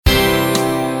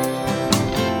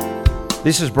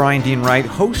This is Brian Dean Wright,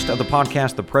 host of the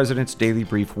podcast, The President's Daily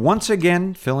Brief, once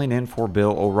again filling in for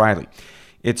Bill O'Reilly.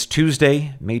 It's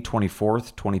Tuesday, May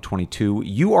 24th, 2022.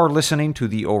 You are listening to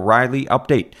the O'Reilly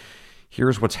Update.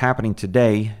 Here's what's happening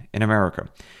today in America.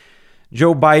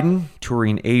 Joe Biden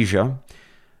touring Asia.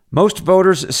 Most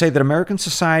voters say that American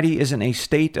society is in a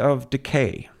state of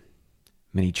decay.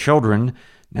 Many children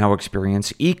now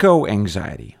experience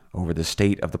eco-anxiety over the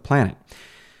state of the planet.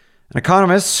 And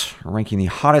economists are ranking the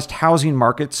hottest housing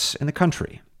markets in the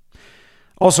country.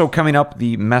 Also coming up,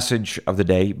 the message of the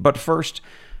day. But first,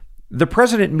 the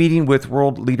president meeting with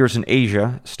world leaders in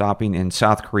Asia, stopping in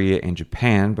South Korea and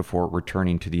Japan before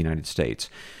returning to the United States.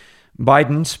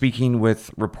 Biden, speaking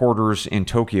with reporters in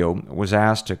Tokyo, was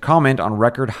asked to comment on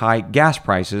record high gas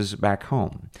prices back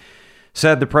home.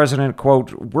 Said the president,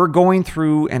 quote, "We're going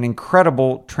through an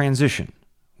incredible transition.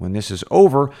 When this is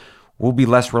over, we'll be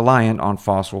less reliant on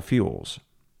fossil fuels."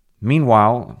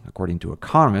 Meanwhile, according to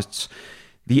economists,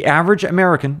 the average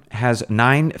American has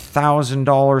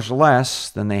 $9,000 less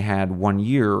than they had 1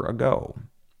 year ago.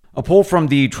 A poll from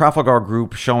the Trafalgar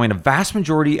Group showing a vast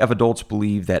majority of adults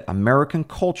believe that American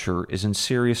culture is in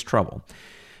serious trouble.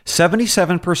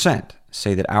 77%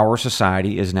 say that our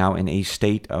society is now in a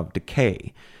state of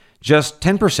decay. Just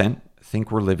 10%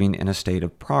 think we're living in a state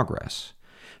of progress.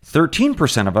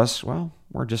 13% of us, well,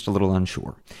 we're just a little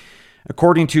unsure.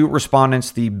 According to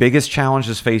respondents, the biggest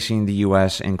challenges facing the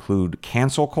U.S. include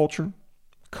cancel culture,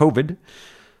 COVID,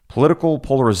 political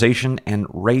polarization, and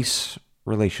race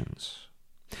relations.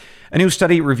 A new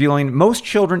study revealing most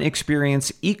children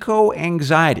experience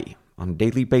eco-anxiety on a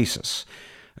daily basis.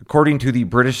 According to the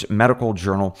British Medical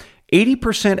Journal,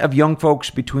 80% of young folks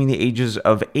between the ages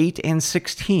of 8 and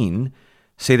 16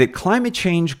 say that climate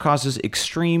change causes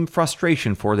extreme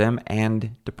frustration for them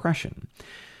and depression.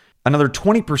 Another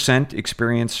 20%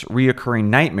 experience reoccurring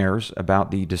nightmares about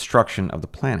the destruction of the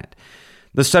planet.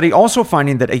 The study also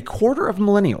finding that a quarter of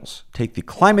millennials take the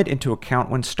climate into account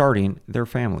when starting their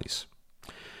families.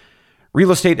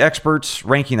 Real estate experts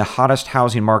ranking the hottest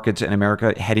housing markets in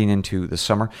America heading into the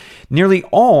summer. Nearly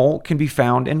all can be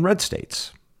found in red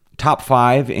states. Top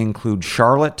 5 include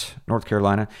Charlotte, North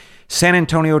Carolina, San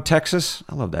Antonio, Texas,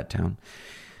 I love that town,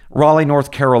 Raleigh, North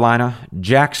Carolina,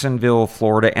 Jacksonville,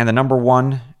 Florida, and the number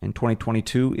 1 in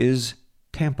 2022 is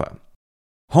Tampa.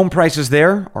 Home prices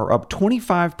there are up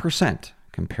 25%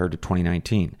 compared to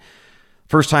 2019.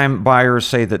 First-time buyers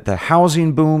say that the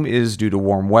housing boom is due to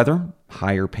warm weather,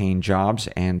 higher paying jobs,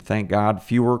 and thank God,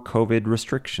 fewer COVID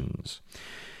restrictions.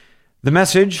 The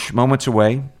message, moments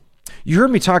away. You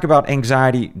heard me talk about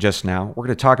anxiety just now. We're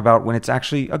going to talk about when it's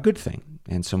actually a good thing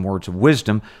and some words of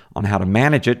wisdom on how to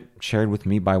manage it, shared with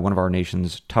me by one of our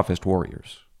nation's toughest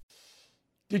warriors.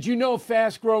 Did you know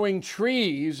Fast Growing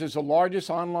Trees is the largest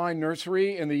online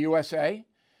nursery in the USA?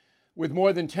 With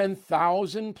more than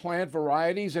 10,000 plant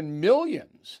varieties and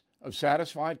millions of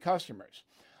satisfied customers.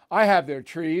 I have their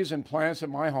trees and plants at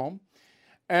my home,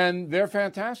 and they're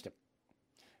fantastic.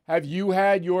 Have you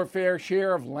had your fair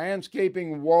share of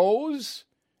landscaping woes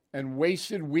and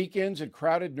wasted weekends at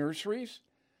crowded nurseries?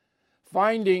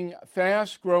 Finding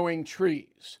fast-growing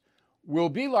trees will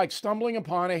be like stumbling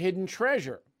upon a hidden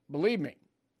treasure, believe me.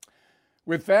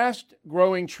 With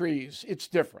fast-growing trees, it's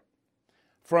different.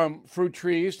 From fruit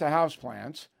trees to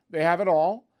houseplants, they have it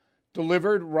all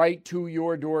delivered right to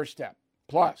your doorstep.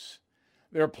 Plus,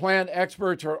 their plant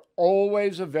experts are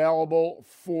always available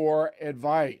for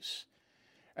advice.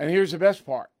 And here's the best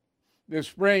part. This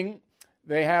spring,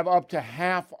 they have up to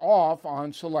half off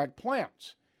on select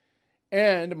plants.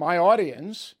 And my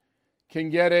audience can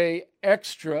get an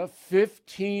extra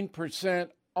 15%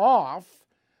 off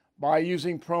by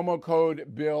using promo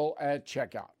code BILL at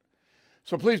checkout.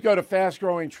 So please go to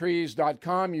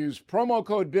fastgrowingtrees.com, use promo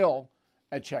code BILL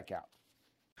at checkout.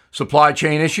 Supply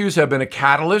chain issues have been a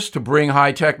catalyst to bring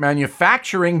high-tech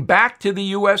manufacturing back to the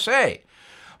USA.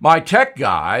 My tech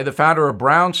guy, the founder of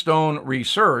Brownstone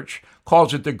Research,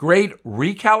 calls it the Great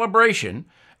Recalibration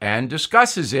and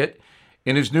discusses it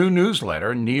in his new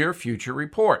newsletter, Near Future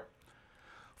Report.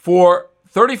 For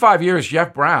 35 years,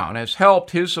 Jeff Brown has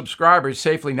helped his subscribers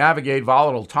safely navigate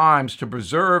volatile times to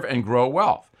preserve and grow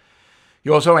wealth.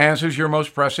 He also answers your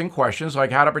most pressing questions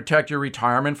like how to protect your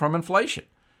retirement from inflation.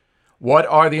 What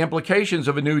are the implications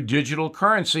of a new digital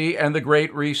currency and the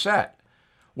Great Reset?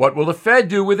 What will the Fed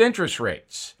do with interest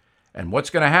rates? And what's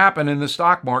going to happen in the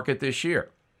stock market this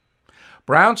year?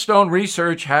 Brownstone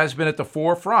Research has been at the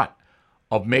forefront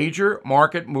of major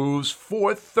market moves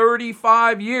for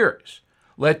 35 years.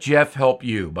 Let Jeff help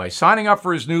you by signing up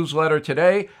for his newsletter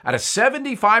today at a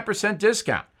 75%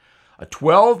 discount, a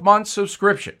 12-month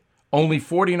subscription, only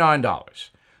 $49.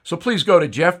 So please go to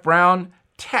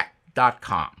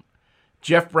jeffbrowntech.com.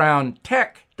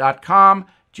 jeffbrowntech.com.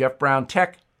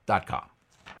 jeffbrowntech.com.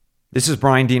 This is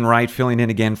Brian Dean Wright filling in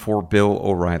again for Bill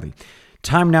O'Reilly.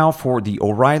 Time now for the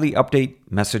O'Reilly Update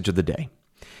message of the day.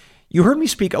 You heard me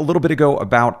speak a little bit ago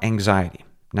about anxiety.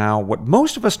 Now, what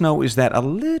most of us know is that a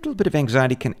little bit of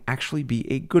anxiety can actually be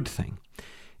a good thing.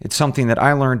 It's something that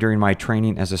I learned during my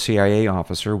training as a CIA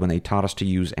officer when they taught us to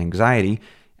use anxiety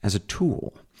as a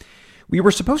tool. We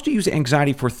were supposed to use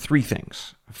anxiety for three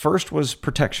things. First was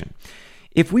protection.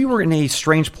 If we were in a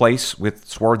strange place with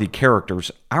swarthy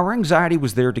characters, our anxiety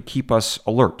was there to keep us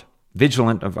alert,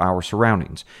 vigilant of our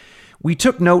surroundings. We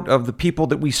took note of the people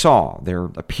that we saw, their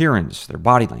appearance, their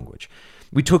body language.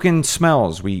 We took in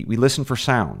smells, we listened for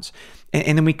sounds,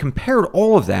 and then we compared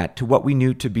all of that to what we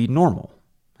knew to be normal.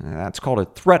 That's called a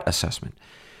threat assessment.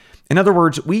 In other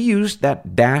words, we used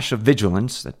that dash of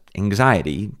vigilance, that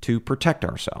anxiety, to protect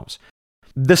ourselves.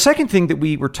 The second thing that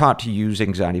we were taught to use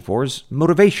anxiety for is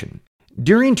motivation.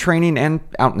 During training and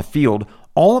out in the field,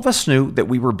 all of us knew that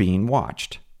we were being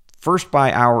watched, first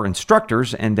by our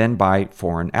instructors and then by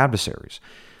foreign adversaries.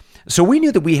 So we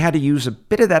knew that we had to use a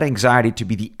bit of that anxiety to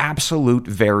be the absolute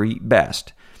very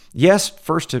best. Yes,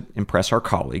 first to impress our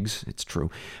colleagues, it's true,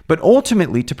 but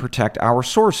ultimately to protect our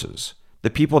sources, the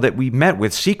people that we met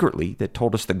with secretly that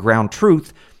told us the ground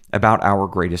truth about our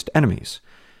greatest enemies.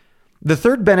 The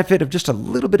third benefit of just a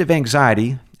little bit of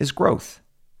anxiety is growth.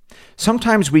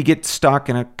 Sometimes we get stuck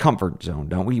in a comfort zone,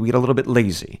 don't we? We get a little bit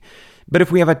lazy. But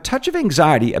if we have a touch of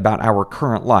anxiety about our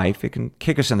current life, it can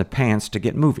kick us in the pants to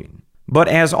get moving. But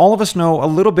as all of us know, a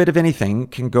little bit of anything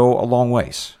can go a long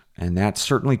ways, and that's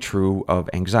certainly true of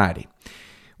anxiety.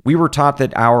 We were taught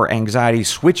that our anxiety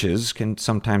switches can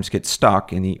sometimes get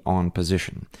stuck in the on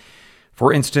position.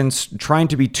 For instance, trying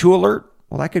to be too alert,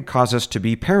 well, that could cause us to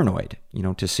be paranoid,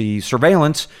 to see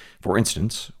surveillance, for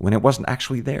instance, when it wasn't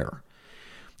actually there.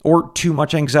 Or too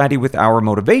much anxiety with our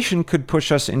motivation could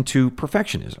push us into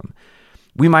perfectionism.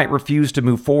 We might refuse to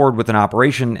move forward with an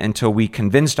operation until we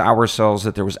convinced ourselves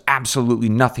that there was absolutely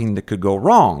nothing that could go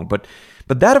wrong. But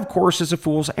that, of course, is a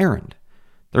fool's errand.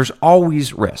 There's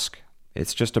always risk.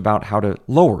 It's just about how to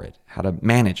lower it, how to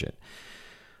manage it.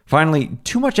 Finally,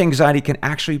 too much anxiety can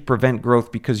actually prevent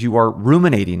growth because you are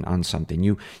ruminating on something.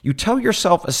 You tell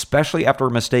yourself, especially after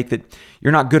a mistake, that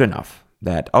you're not good enough,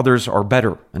 that others are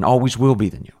better and always will be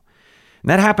than you. And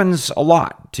that happens a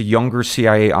lot to younger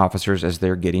CIA officers as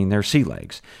they're getting their sea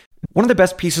legs. One of the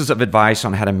best pieces of advice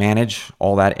on how to manage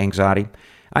all that anxiety,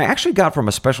 I actually got from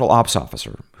a special ops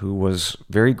officer who was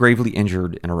very gravely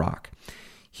injured in Iraq.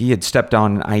 He had stepped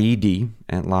on an IED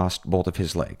and lost both of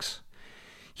his legs.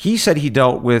 He said he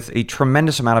dealt with a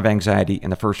tremendous amount of anxiety in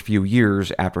the first few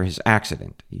years after his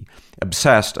accident. He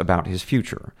obsessed about his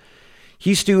future.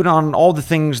 He stewed on all the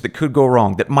things that could go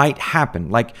wrong, that might happen.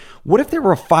 Like, what if there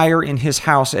were a fire in his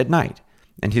house at night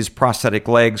and his prosthetic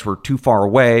legs were too far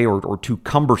away or too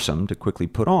cumbersome to quickly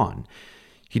put on?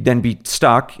 He'd then be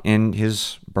stuck in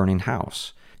his burning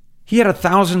house. He had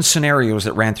 1,000 scenarios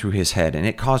that ran through his head, and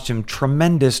it caused him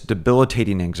tremendous,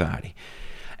 debilitating anxiety.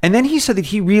 And then he said that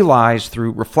he realized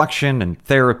through reflection and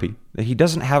therapy that he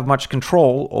doesn't have much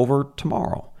control over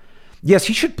tomorrow. Yes,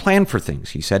 he should plan for things,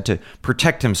 he said, to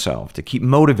protect himself, to keep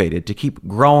motivated, to keep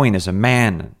growing as a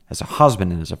man, as a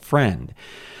husband, and as a friend.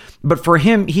 But for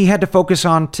him, he had to focus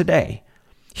on today.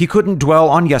 He couldn't dwell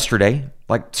on yesterday,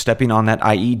 like stepping on that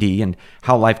IED and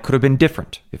how life could have been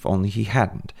different if only he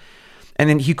hadn't. And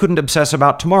then he couldn't obsess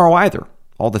about tomorrow either,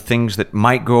 all the things that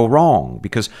might go wrong,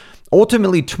 because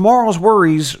ultimately tomorrow's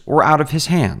worries were out of his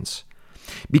hands.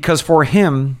 Because for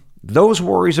him, those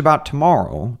worries about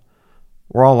tomorrow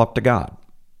were all up to God.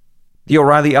 The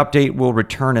O'Reilly Update will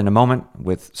return in a moment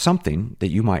with something that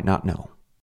you might not know.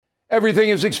 Everything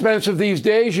is expensive these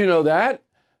days, you know that.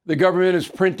 The government is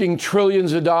printing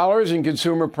trillions of dollars and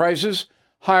consumer prices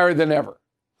higher than ever.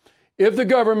 If the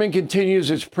government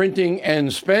continues its printing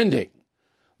and spending,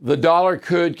 the dollar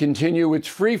could continue its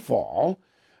free fall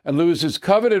and lose its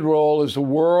coveted role as the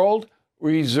world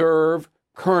reserve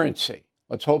currency.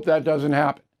 Let's hope that doesn't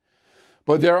happen.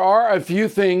 But there are a few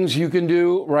things you can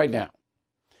do right now.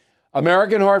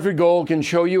 American Hartford Gold can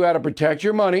show you how to protect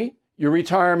your money, your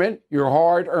retirement, your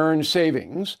hard-earned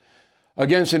savings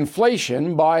against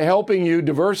inflation by helping you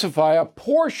diversify a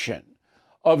portion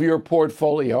of your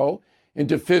portfolio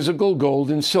into physical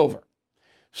gold and silver.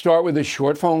 Start with a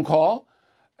short phone call,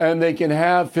 and they can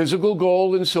have physical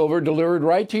gold and silver delivered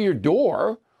right to your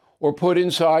door or put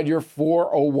inside your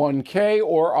 401k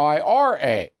or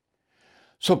IRA.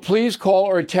 So please call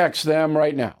or text them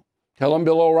right now. Tell them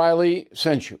Bill O'Reilly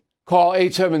sent you. Call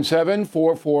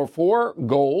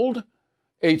 877-444-GOLD,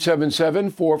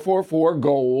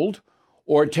 877-444-GOLD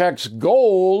or text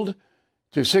GOLD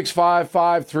to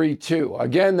 65532.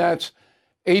 Again, that's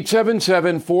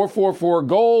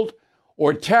 877-444-GOLD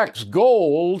or text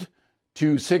GOLD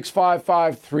to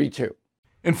 65532.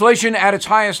 Inflation at its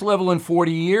highest level in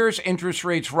 40 years, interest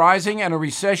rates rising, and a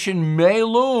recession may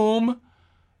loom.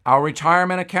 Our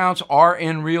retirement accounts are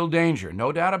in real danger,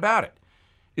 no doubt about it.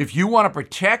 If you want to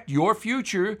protect your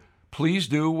future, please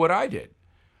do what I did.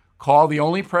 Call the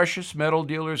only precious metal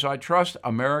dealers I trust,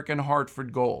 American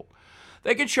Hartford Gold.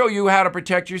 They can show you how to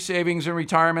protect your savings and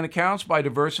retirement accounts by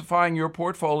diversifying your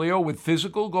portfolio with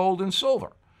physical gold and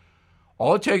silver.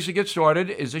 All it takes to get started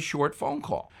is a short phone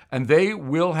call, and they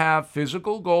will have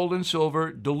physical gold and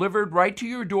silver delivered right to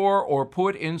your door or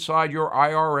put inside your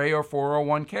IRA or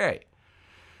 401k.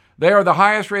 They are the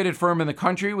highest-rated firm in the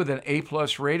country with an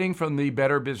A-plus rating from the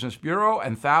Better Business Bureau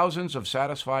and thousands of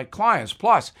satisfied clients.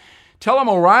 Plus, tell them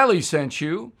O'Reilly sent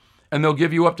you, and they'll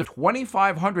give you up to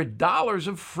 $2,500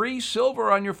 of free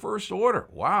silver on your first order.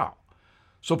 Wow.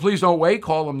 So please don't wait.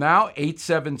 Call them now,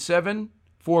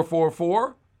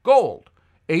 877-444-GOLD.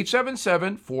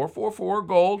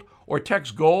 877-444-GOLD or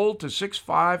text GOLD to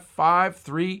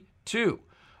 65532.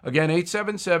 Again,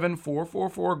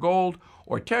 877-444-GOLD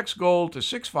or text GOLD to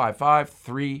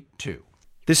 65532.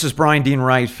 This is Brian Dean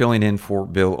Wright filling in for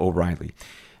Bill O'Reilly.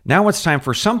 Now it's time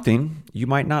for something you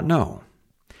might not know.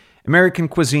 American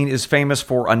cuisine is famous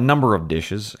for a number of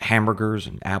dishes, hamburgers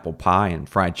and apple pie and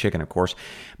fried chicken, of course.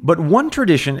 But one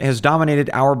tradition has dominated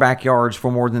our backyards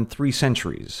for more than 3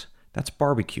 centuries. That's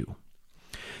barbecue.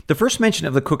 The first mention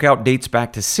of the cookout dates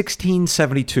back to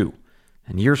 1672.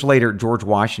 And years later, George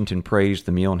Washington praised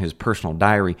the meal in his personal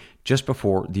diary just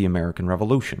before the American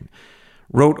Revolution.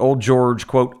 Wrote old George,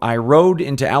 quote, "I rode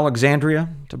into Alexandria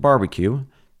to barbecue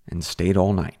and stayed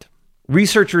all night."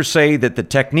 Researchers say that the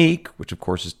technique, which of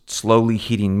course is slowly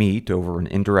heating meat over an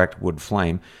indirect wood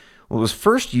flame, was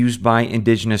first used by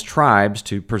indigenous tribes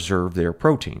to preserve their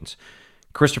proteins.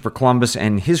 Christopher Columbus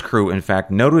and his crew, in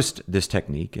fact, noticed this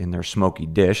technique in their smoky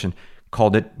dish and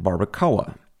called it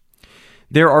barbacoa.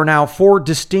 There are now 4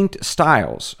 distinct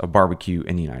styles of barbecue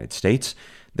in the United States.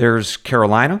 There's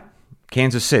Carolina,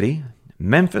 Kansas City,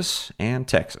 Memphis, and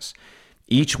Texas,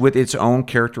 each with its own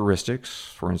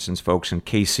characteristics. For instance, folks in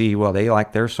KC, well, they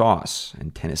like their sauce.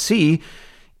 In Tennessee,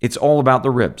 it's all about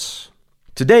the ribs.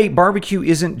 Today, barbecue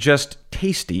isn't just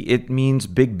tasty, it means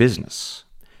big business.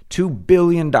 $2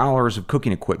 billion of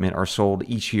cooking equipment are sold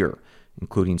each year,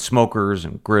 including smokers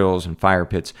and grills and fire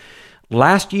pits.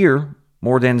 Last year,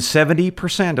 more than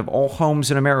 70% of all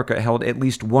homes in America held at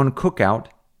least one cookout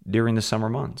during the summer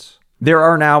months. There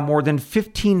are now more than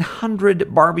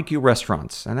 1,500 barbecue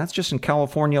restaurants, and that's just in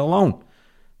California alone.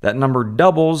 That number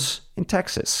doubles in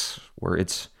Texas, where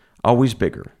it's always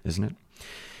bigger, isn't it?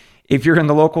 If you're in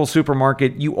the local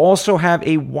supermarket, you also have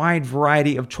a wide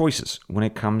variety of choices when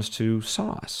it comes to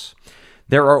sauce.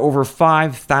 There are over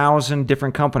 5,000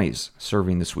 different companies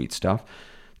serving the sweet stuff.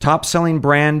 Top-selling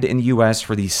brand in the U.S.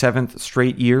 for the 7th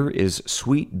straight year is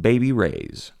Sweet Baby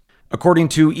Ray's. According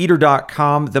to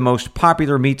Eater.com, the most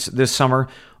popular meats this summer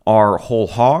are whole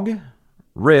hog,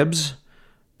 ribs,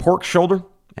 pork shoulder,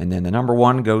 and then the number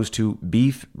 1 goes to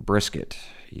beef brisket.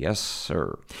 Yes,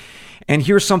 sir. And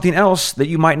here's something else that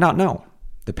you might not know.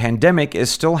 The pandemic is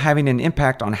still having an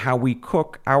impact on how we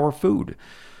cook our food.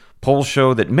 Polls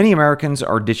show that many Americans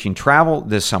are ditching travel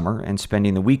this summer and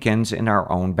spending the weekends in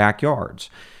our own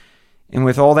backyards. And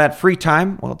with all that free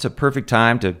time, well, it's a perfect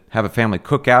time to have a family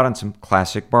cookout and some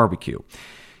classic barbecue.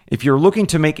 If you're looking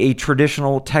to make a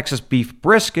traditional Texas beef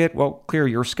brisket, well, clear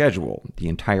your schedule. The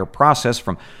entire process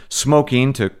from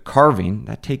smoking to carving,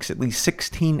 that takes at least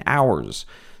 16 hours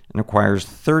and requires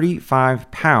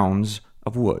 35 pounds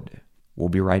of wood. We'll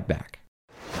be right back.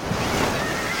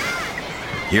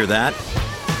 Hear that?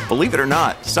 Believe it or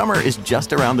not, summer is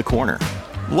just around the corner.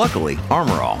 Luckily,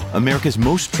 Armor All, America's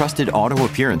most trusted auto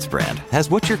appearance brand, has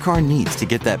what your car needs to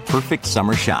get that perfect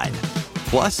summer shine.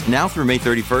 Plus, now through May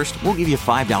 31st, we'll give you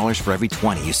 $5 for every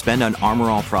 $20 you spend on Armor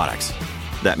All products.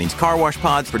 That means car wash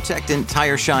pods, protectant,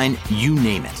 tire shine, you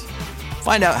name it.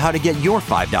 Find out how to get your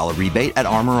 $5 rebate at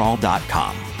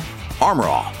armorall.com. Armor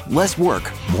All, less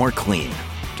work, more clean.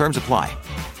 Terms apply.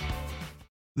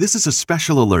 This is a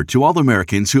special alert to all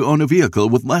Americans who own a vehicle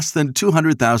with less than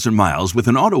 200,000 miles with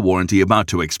an auto warranty about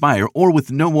to expire or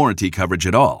with no warranty coverage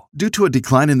at all. Due to a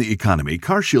decline in the economy,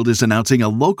 CarShield is announcing a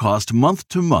low-cost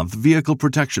month-to-month vehicle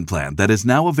protection plan that is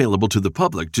now available to the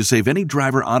public to save any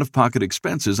driver out-of-pocket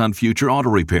expenses on future auto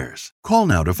repairs. Call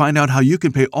now to find out how you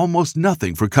can pay almost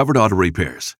nothing for covered auto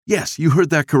repairs. Yes, you heard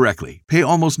that correctly. Pay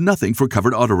almost nothing for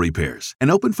covered auto repairs. An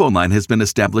open phone line has been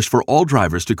established for all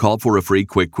drivers to call for a free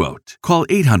quick quote. Call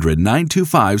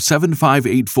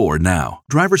 800-925-7584 now.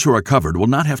 Drivers who are covered will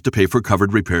not have to pay for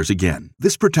covered repairs again.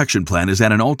 This protection plan is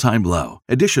at an all-time low.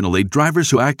 Additionally, drivers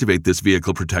who activate this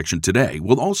vehicle protection today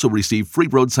will also receive free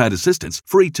roadside assistance,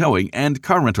 free towing, and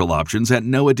car rental options at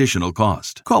no additional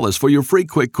cost. Call us for your free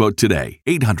quick quote today.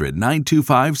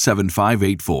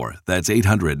 800-925-7584. That's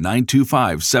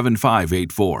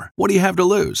 800-925-7584. What do you have to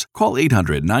lose? Call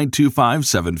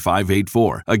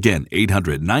 800-925-7584. Again,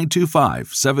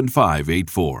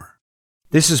 800-925-7584.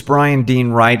 This is Brian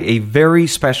Dean Wright. A very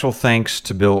special thanks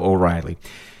to Bill O'Reilly.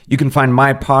 You can find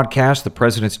my podcast, The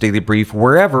President's Daily Brief,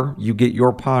 wherever you get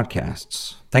your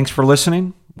podcasts. Thanks for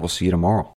listening. We'll see you tomorrow.